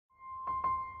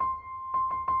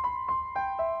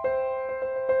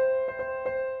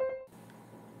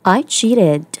I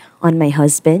cheated on my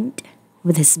husband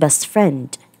with his best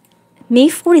friend. Me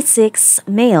 46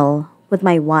 male with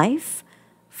my wife,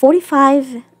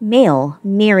 45 male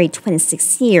married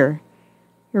 26 year.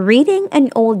 Reading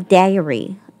an old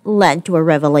diary led to a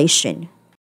revelation.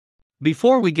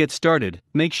 Before we get started,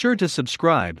 make sure to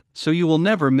subscribe so you will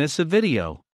never miss a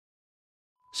video.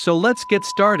 So let's get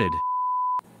started.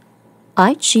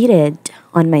 I cheated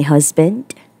on my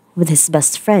husband with his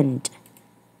best friend.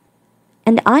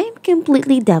 And I am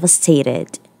completely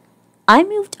devastated. I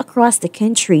moved across the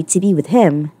country to be with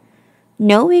him,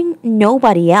 knowing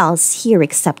nobody else here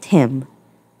except him.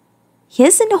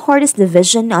 He's in the hardest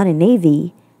division on the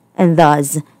Navy, and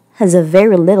thus has a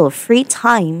very little free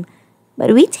time,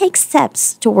 but we take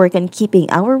steps to work on keeping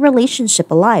our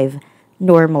relationship alive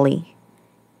normally.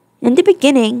 In the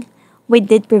beginning, we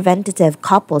did preventative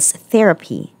couples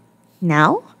therapy.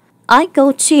 Now, I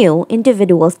go to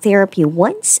individual therapy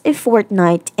once a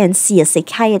fortnight and see a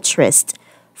psychiatrist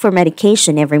for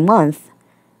medication every month.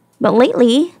 But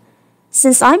lately,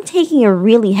 since I'm taking a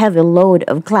really heavy load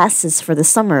of classes for the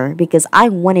summer because I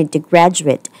wanted to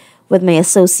graduate with my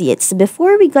associates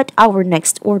before we got our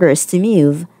next orders to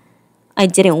move, I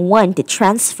didn't want to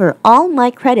transfer all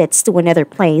my credits to another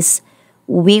place.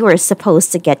 We were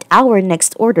supposed to get our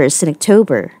next orders in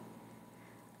October.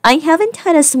 I haven't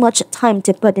had as much time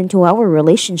to put into our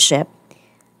relationship,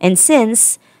 and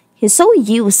since he's so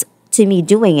used to me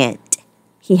doing it,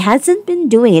 he hasn't been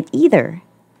doing it either.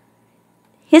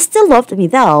 He still loved me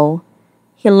though.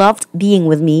 He loved being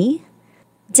with me,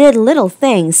 did little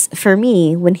things for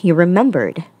me when he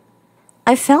remembered.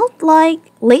 I felt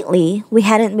like lately we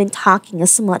hadn't been talking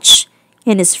as much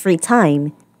in his free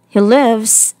time. He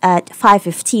lives at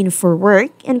 5:15 for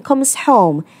work and comes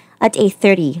home at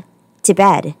 8:30 to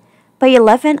bed by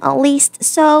 11 at least,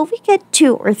 so we get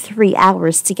 2 or 3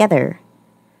 hours together.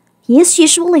 He is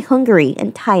usually hungry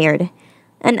and tired,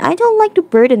 and I don't like to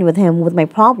burden with him with my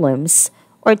problems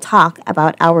or talk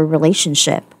about our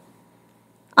relationship.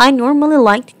 I normally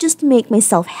like to just make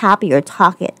myself happy or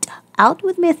talk it out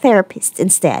with my therapist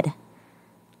instead.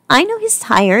 I know he's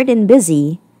tired and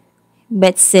busy,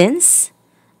 but since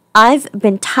I've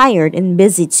been tired and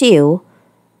busy too,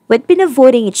 we'd been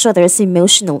avoiding each other's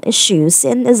emotional issues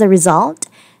and as a result,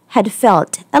 had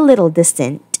felt a little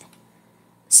distant.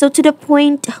 So to the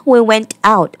point we went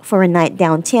out for a night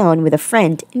downtown with a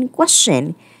friend in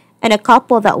question and a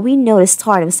couple that we know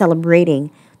started celebrating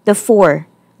the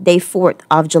 4th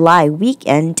of July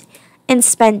weekend and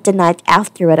spent the night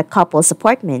after at a couple's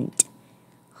apartment.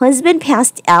 Husband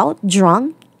passed out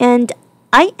drunk and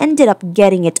I ended up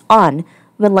getting it on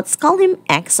with let's call him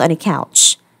X on a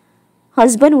couch.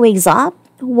 Husband wakes up,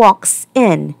 walks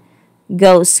in,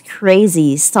 goes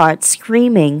crazy, starts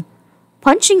screaming,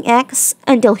 punching X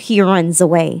until he runs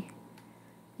away.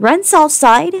 Runs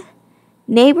outside,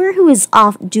 neighbor who is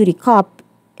off-duty cop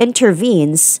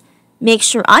intervenes, makes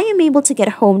sure I am able to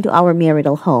get home to our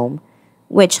marital home,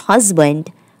 which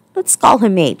husband, let's call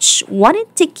him H,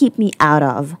 wanted to keep me out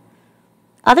of.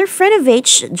 Other friend of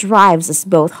H drives us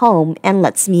both home and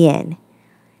lets me in.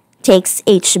 Takes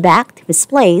H back to his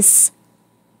place.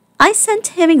 I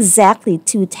sent him exactly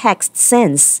 2 texts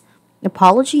since.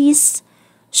 Apologies,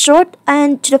 short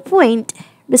and to the point,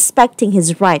 respecting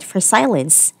his right for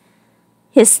silence.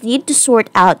 His need to sort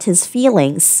out his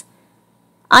feelings.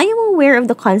 I am aware of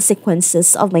the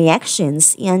consequences of my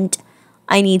actions and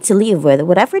I need to live with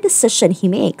whatever decision he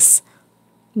makes.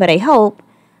 But I hope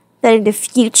that in the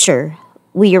future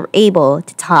we are able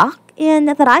to talk and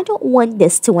that I don't want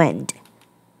this to end.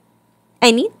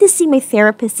 I need to see my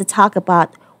therapist to talk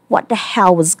about what the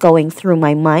hell was going through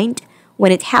my mind when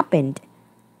it happened.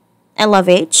 I love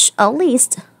H, at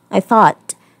least I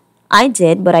thought I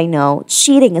did, but I know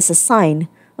cheating is a sign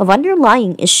of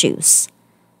underlying issues.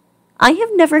 I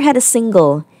have never had a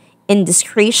single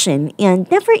indiscretion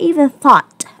and never even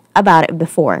thought about it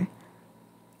before.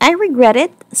 I regret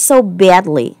it so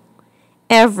badly.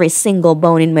 Every single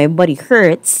bone in my body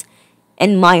hurts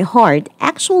and my heart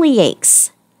actually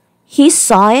aches. He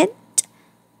saw it.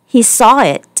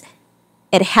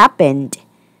 It happened.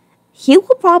 He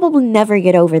will probably never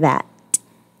get over that.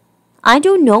 I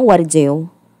don't know what to do.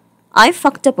 I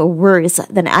fucked up worse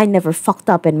than I never fucked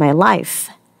up in my life.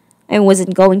 I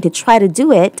wasn't going to try to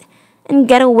do it and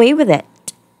get away with it.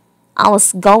 I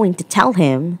was going to tell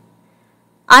him.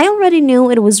 I already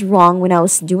knew it was wrong when I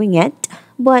was doing it,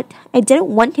 but I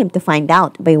didn't want him to find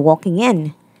out by walking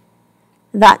in.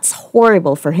 That's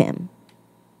horrible for him.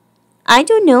 I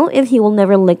don't know if he will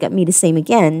never look at me the same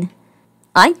again.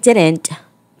 I didn't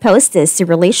post this to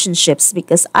relationships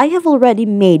because I have already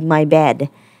made my bed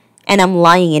and I'm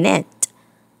lying in it.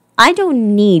 I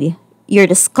don't need you're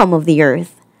the scum of the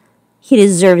earth. He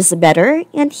deserves better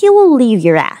and he will leave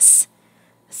your ass.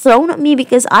 Thrown at me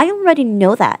because I already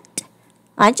know that.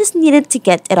 I just needed to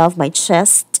get it off my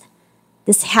chest.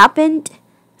 This happened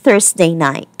Thursday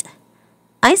night.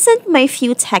 I sent my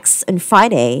few texts on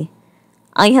Friday.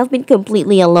 I have been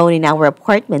completely alone in our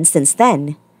apartment since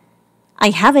then. I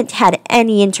haven't had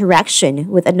any interaction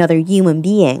with another human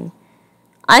being.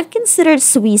 I've considered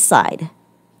suicide,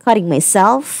 cutting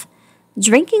myself,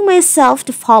 drinking myself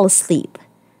to fall asleep.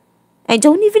 I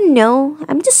don't even know,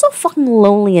 I'm just so fucking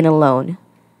lonely and alone.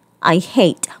 I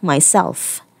hate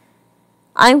myself.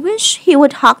 I wish he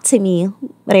would talk to me,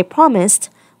 but I promised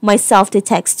myself the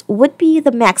text would be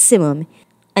the maximum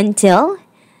until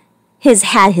he's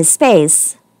had his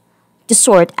space to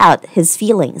sort out his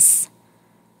feelings.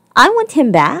 I want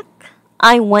him back.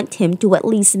 I want him to at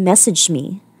least message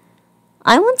me.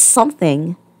 I want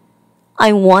something.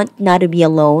 I want not to be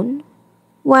alone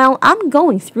while I'm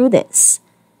going through this.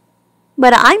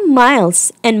 But I'm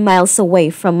miles and miles away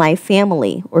from my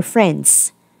family or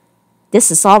friends.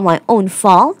 This is all my own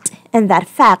fault, and that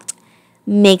fact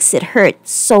makes it hurt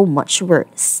so much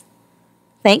worse.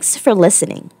 Thanks for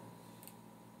listening.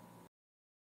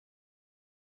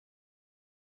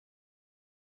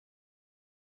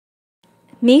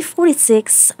 Me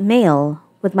 46, male,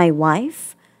 with my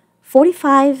wife,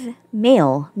 45,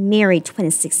 male, married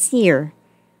 26 year.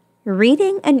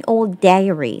 Reading an old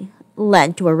diary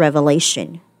led to a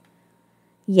revelation.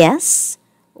 Yes,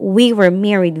 we were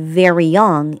married very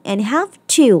young and have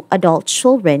two adult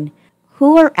children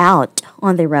who are out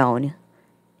on their own.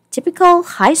 Typical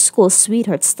high school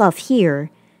sweetheart stuff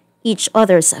here, each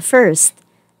other's first,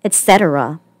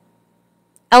 etc.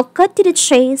 I'll cut to the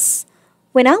chase.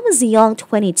 When I was young,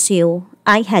 22,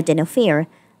 I had an affair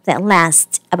that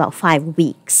lasted about 5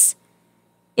 weeks.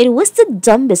 It was the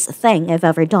dumbest thing I've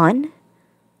ever done.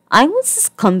 I was a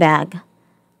scumbag.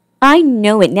 I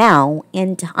know it now,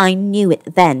 and I knew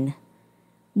it then.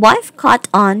 Wife caught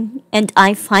on, and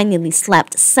I finally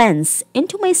slapped sense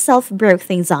into myself, broke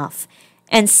things off,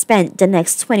 and spent the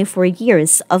next 24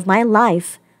 years of my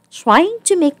life trying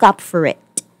to make up for it.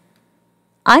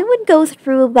 I would go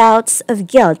through bouts of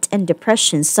guilt and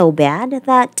depression so bad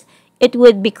that it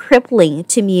would be crippling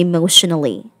to me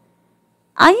emotionally.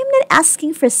 I am not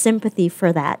asking for sympathy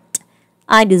for that.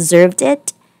 I deserved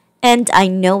it, and I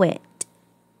know it.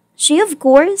 She, of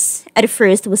course, at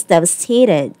first was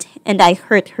devastated, and I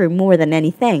hurt her more than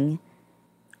anything.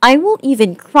 I won't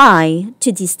even cry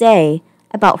to this day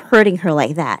about hurting her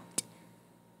like that.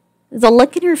 The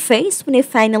look in her face when I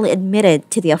finally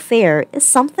admitted to the affair is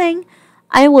something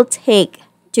I will take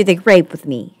to the grave with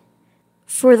me.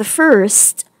 For the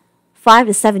first 5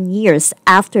 to 7 years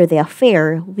after the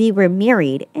affair, we were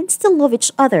married and still love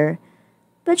each other,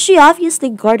 but she obviously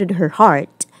guarded her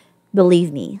heart.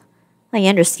 Believe me, I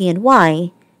understand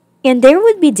why. And there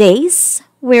would be days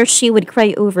where she would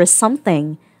cry over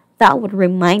something that would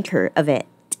remind her of it.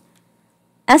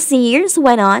 As the years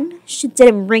went on, she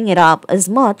didn't bring it up as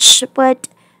much, but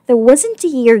there wasn't a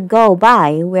year go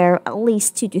by where at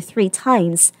least 2 to 3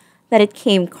 times that it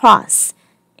came across,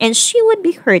 and she would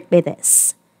be hurt by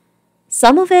this.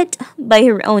 Some of it, by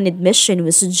her own admission,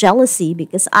 was jealousy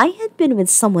because I had been with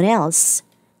someone else.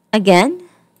 Again,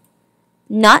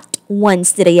 not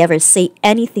once did I ever say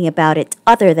anything about it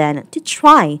other than to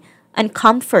try and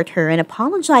comfort her and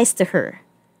apologize to her.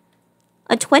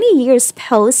 20 years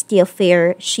post the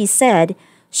affair, she said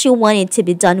she wanted to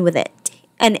be done with it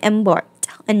and embarked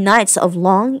on nights of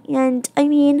long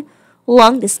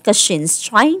discussions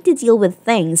trying to deal with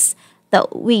things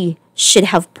that we should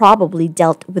have probably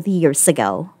dealt with years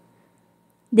ago.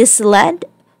 This led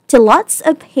to lots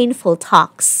of painful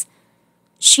talks.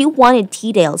 She wanted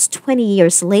details 20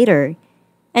 years later,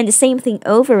 and the same thing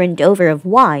over and over of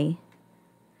why.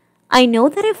 I know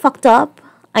that I fucked up.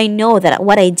 I know that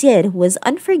what I did was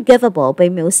unforgivable by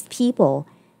most people,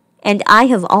 and I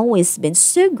have always been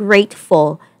so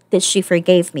grateful that she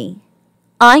forgave me.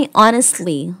 I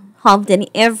honestly have done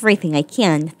everything I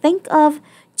can think of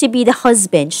to be the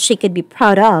husband she could be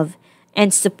proud of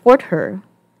and support her.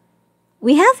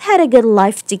 We have had a good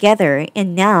life together,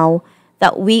 and now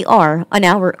that we are on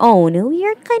our own, we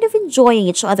are kind of enjoying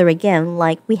each other again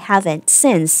like we haven't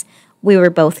since we were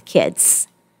both kids.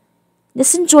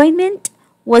 This enjoyment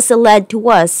was led to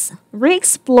us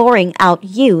re-exploring our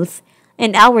youth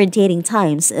and our dating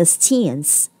times as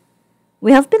teens.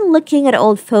 We have been looking at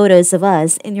old photos of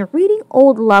us and reading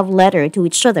old love letters to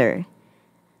each other.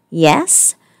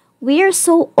 Yes, we are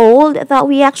so old that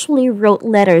we actually wrote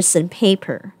letters on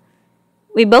paper.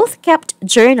 We both kept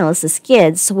journals as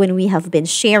kids when we have been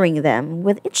sharing them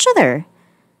with each other.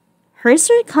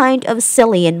 Hers are kind of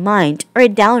silly and mine are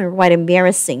downright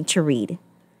embarrassing to read.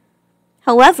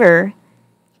 However,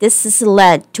 this has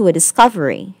led to a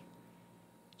discovery.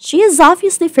 She has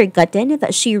obviously forgotten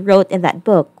that she wrote in that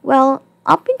book, well,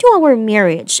 up into our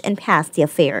marriage and past the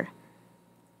affair.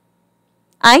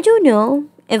 I don't know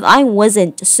if I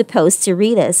wasn't supposed to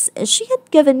read this. She had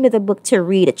given me the book to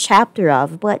read a chapter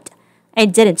of, but I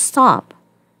didn't stop.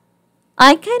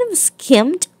 I kind of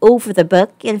skimmed over the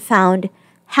book and found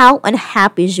how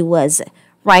unhappy she was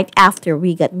right after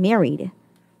we got married.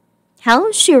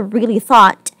 How she really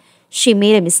thought she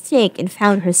made a mistake and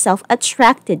found herself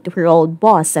attracted to her old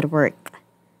boss at work.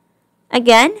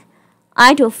 Again,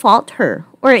 I don't fault her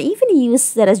or even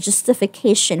use that as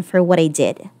justification for what I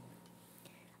did.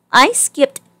 I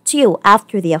skipped too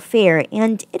after the affair,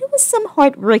 and it was some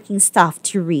heartbreaking stuff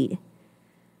to read.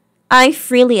 I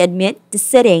freely admit to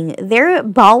sitting there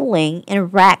bawling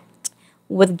and racked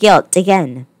with guilt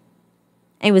again.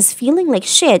 I was feeling like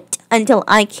shit until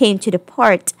I came to the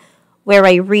part where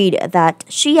I read that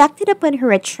she acted upon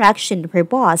her attraction to her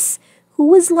boss, who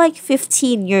was like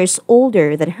 15 years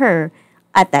older than her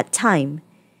at that time.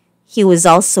 He was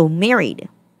also married.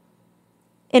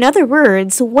 In other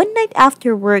words, one night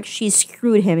after work, she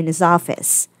screwed him in his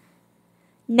office.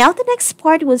 Now the next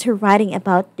part was her writing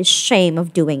about the shame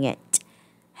of doing it,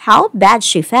 how bad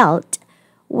she felt,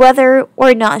 whether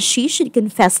or not she should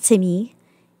confess to me,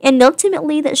 and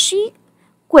ultimately that she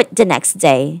quit the next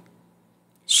day.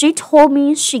 She told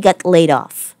me she got laid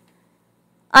off.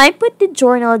 I put the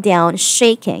journal down,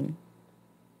 shaking.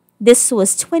 This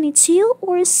was 22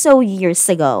 or so years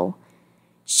ago.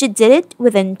 She did it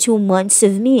within 2 months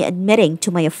of me admitting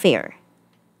to my affair.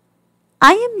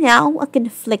 I am now a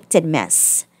conflicted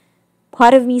mess.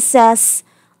 Part of me says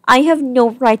I have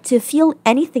no right to feel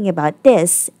anything about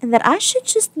this and that I should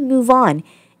just move on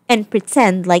and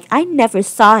pretend like I never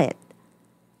saw it.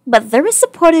 But there is a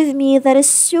part of me that is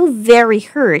so very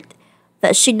hurt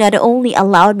that she not only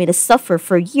allowed me to suffer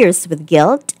for years with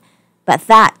guilt, but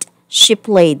that she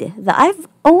played the "I've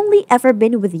only ever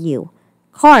been with you"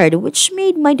 card, which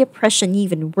made my depression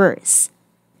even worse.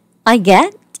 I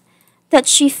get that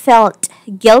she felt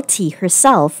guilty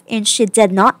herself and she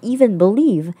did not even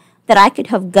believe that I could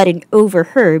have gotten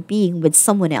over her being with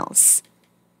someone else.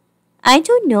 I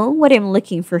don't know what I'm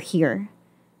looking for here.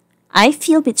 I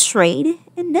feel betrayed,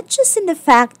 and not just in the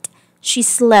fact she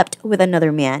slept with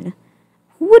another man,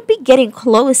 who would be getting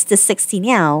close to 60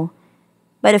 now,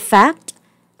 but the fact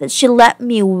that she let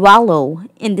me wallow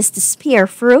in this despair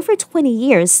for over 20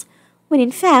 years, when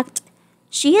in fact,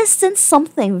 she has done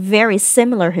something very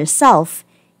similar herself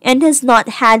and has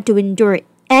not had to endure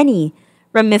any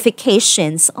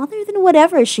ramifications other than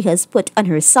whatever she has put on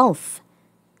herself,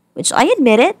 which I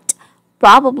admit it,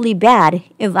 probably bad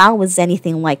if I was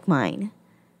anything like mine.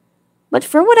 But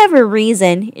for whatever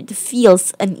reason, it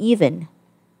feels uneven.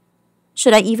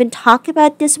 Should I even talk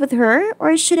about this with her,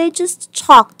 or should I just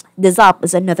chalk this up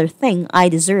as another thing I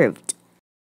deserved?